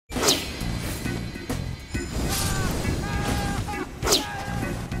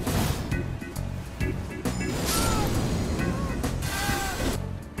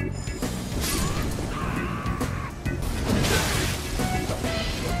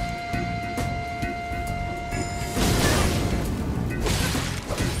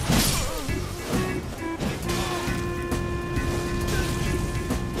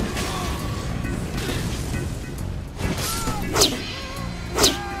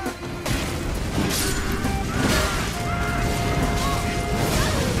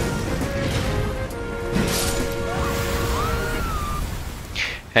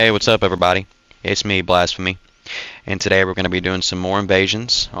Hey, what's up, everybody? It's me, Blasphemy, and today we're going to be doing some more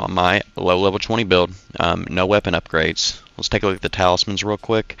invasions on my low level 20 build. No weapon upgrades. Let's take a look at the talismans real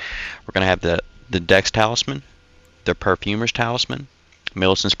quick. We're going to have the Dex talisman, the perfumer's talisman,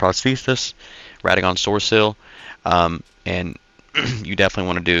 Millicent's prosthesis, Radagon sword seal, and you definitely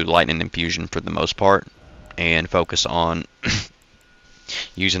want to do lightning infusion for the most part, and focus on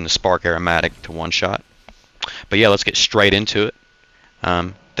using the spark aromatic to one shot. But yeah, let's get straight into it.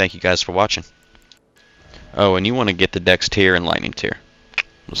 Thank you guys for watching. Oh, and you want to get the Dex tier and Lightning tier.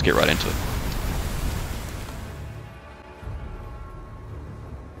 Let's get right into it.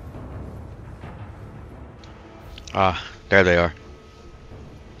 Ah, there they are.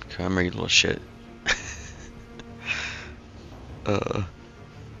 Come here, you little shit. uh.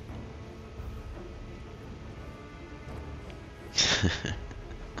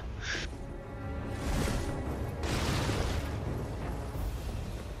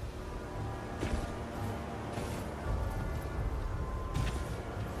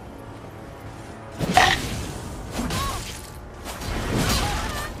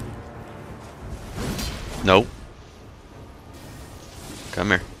 Nope.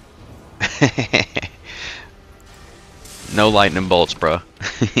 Come here. No lightning bolts, bro.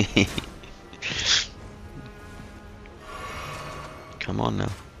 Come on now.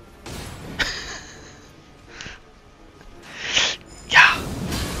 Yeah.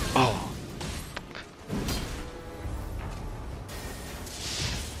 Oh.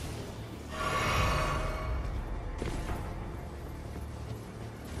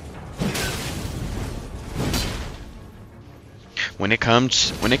 When it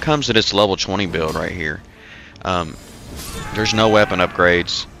comes to this level 20 build right here, there's no weapon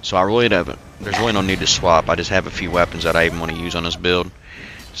upgrades, so I really don't. There's really no need to swap. I just have a few weapons that I even want to use on this build.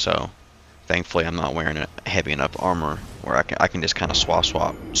 So, thankfully, I'm not wearing a heavy enough armor where I can just kind of soft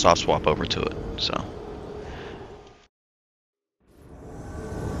swap over to it. So.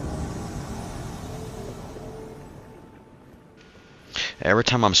 Every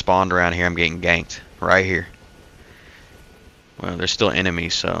time I'm spawned around here, I'm getting ganked right here. Well, there's still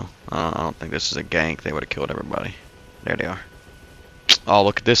enemies, so I don't think this is a gank. They would have killed everybody. There they are. Oh,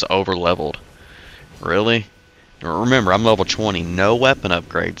 look at this over-leveled. Really? Remember, I'm level 20. No weapon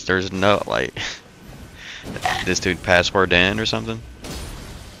upgrades. There's no, like... this dude password in or something?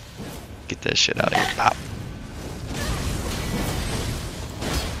 Get that shit out of here. Pop.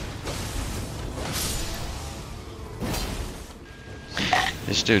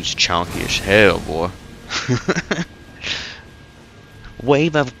 This dude's chunky as hell, boy.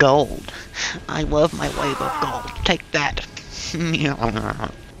 Wave of gold. I love my wave of gold. Take that.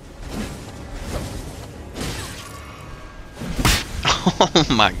 Oh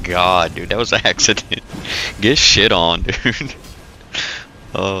my god, dude. That was an accident. Get shit on, dude.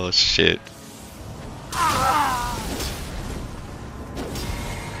 Oh shit.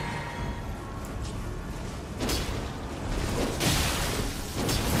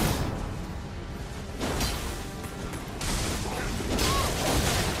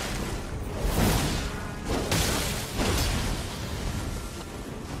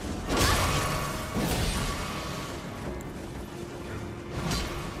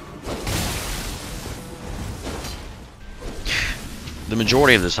 The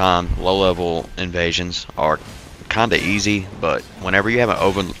majority of the time, low-level invasions are kind of easy, but whenever you have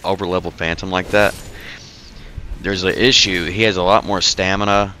an over-level phantom like that, there's an issue. He has a lot more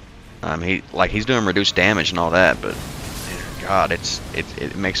stamina. He's doing reduced damage and all that, but God,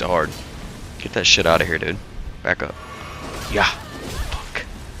 it makes it hard. Get that shit out of here, dude. Back up. Yeah. Fuck.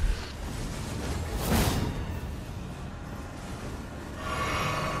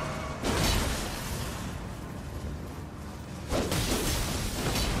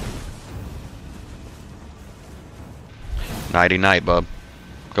 Nighty night, bub.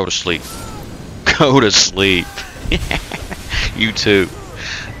 Go to sleep. Go to sleep. You too.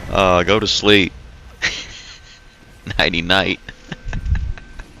 Go to sleep. Nighty night.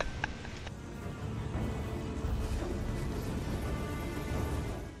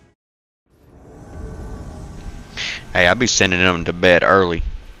 Hey, I'll be sending them to bed early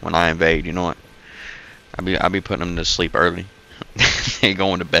when I invade. You know what? I'll be putting them to sleep early. They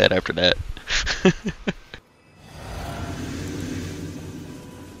going to bed after that.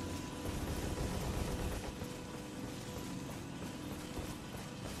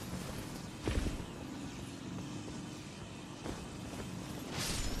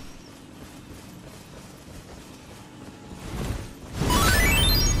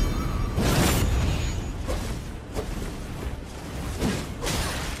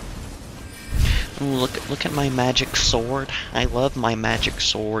 Ooh, Look at my magic sword. I love my magic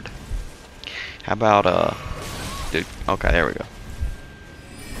sword. How about, dude, okay, there we go.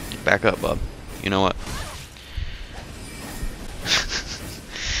 Back up, bub. You know what?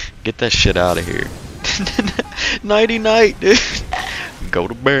 Get that shit out of here. Nighty night, dude. Go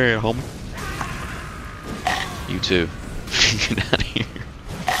to bed, homie. You too. Get out of here.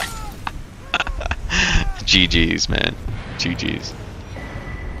 GG's, man. GG's.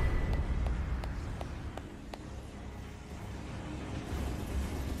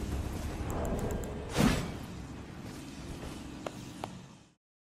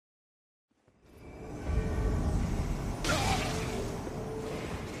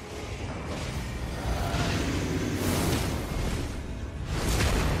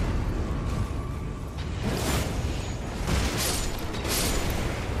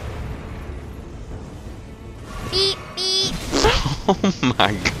 Beep, beep. Oh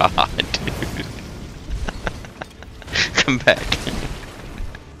my god, dude. Come back.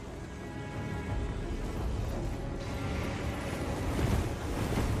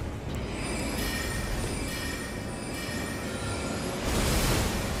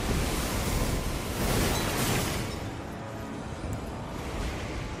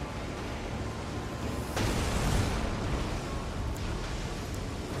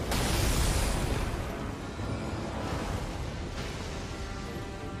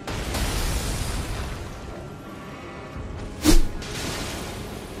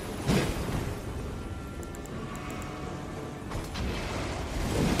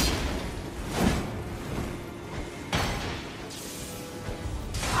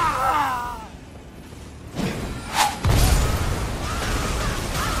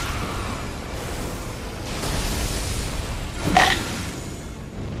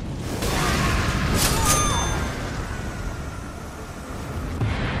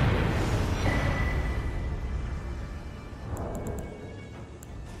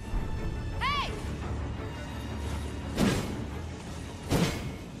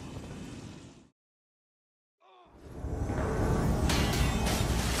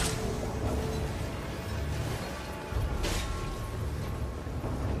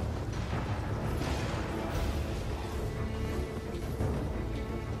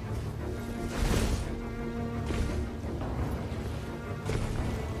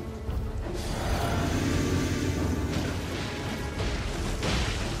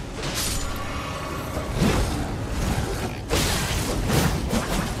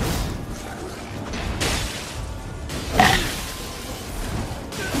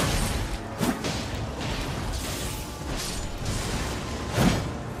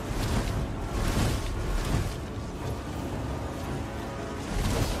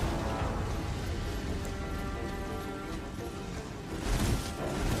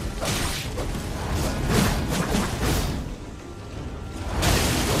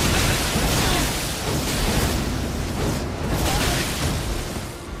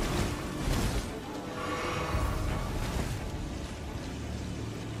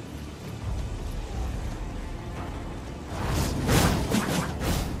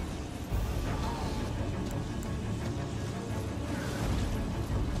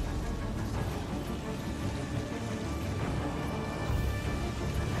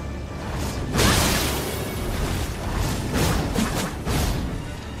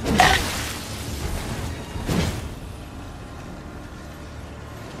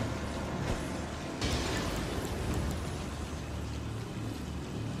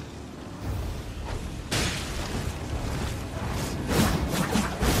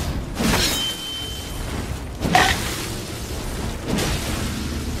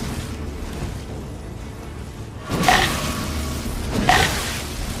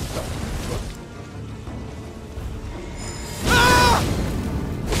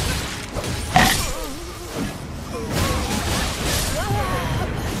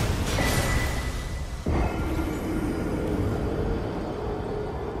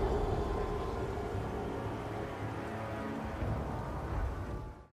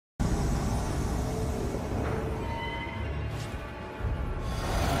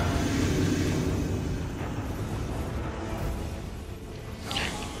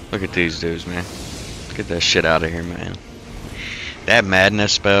 Look at these dudes, man. Get that shit out of here, man. That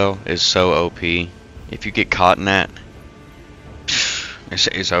madness spell is so OP. If you get caught in that,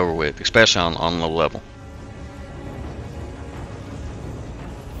 it's over with, especially on low level.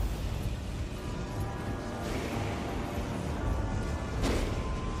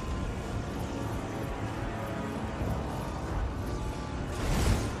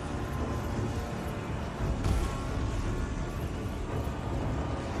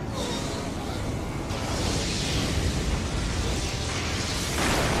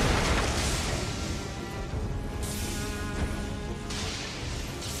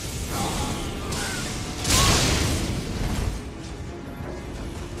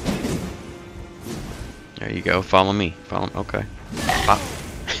 There you go. Follow me. Follow. Okay. Pop.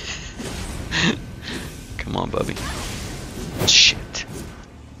 Come on, Bubby. Shit.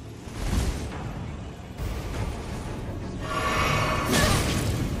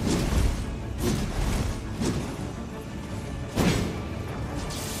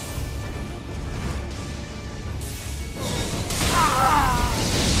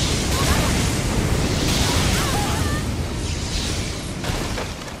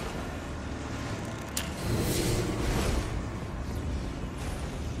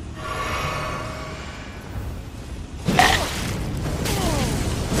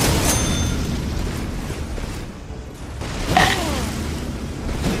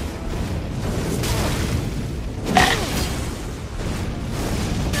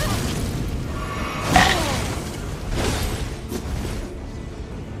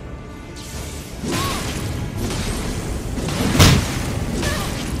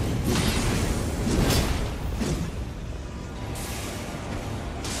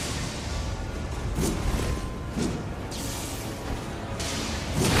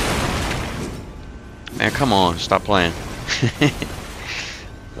 Man, come on, stop playing.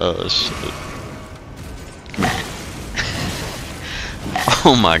 Oh shit.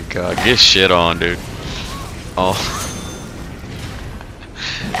 Oh my god, get shit on, dude. Oh.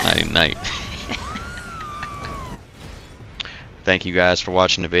 Night night. Thank you guys for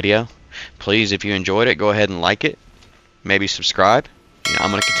watching the video. Please, if you enjoyed it, go ahead and like it. Maybe subscribe. You know, I'm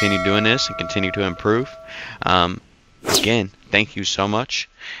going to continue doing this and continue to improve. Again, thank you so much.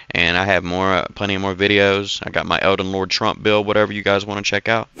 And I have more, plenty of more videos. I got my Elden Lord Trump build, whatever you guys want to check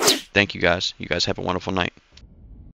out. Thank you guys. You guys have a wonderful night.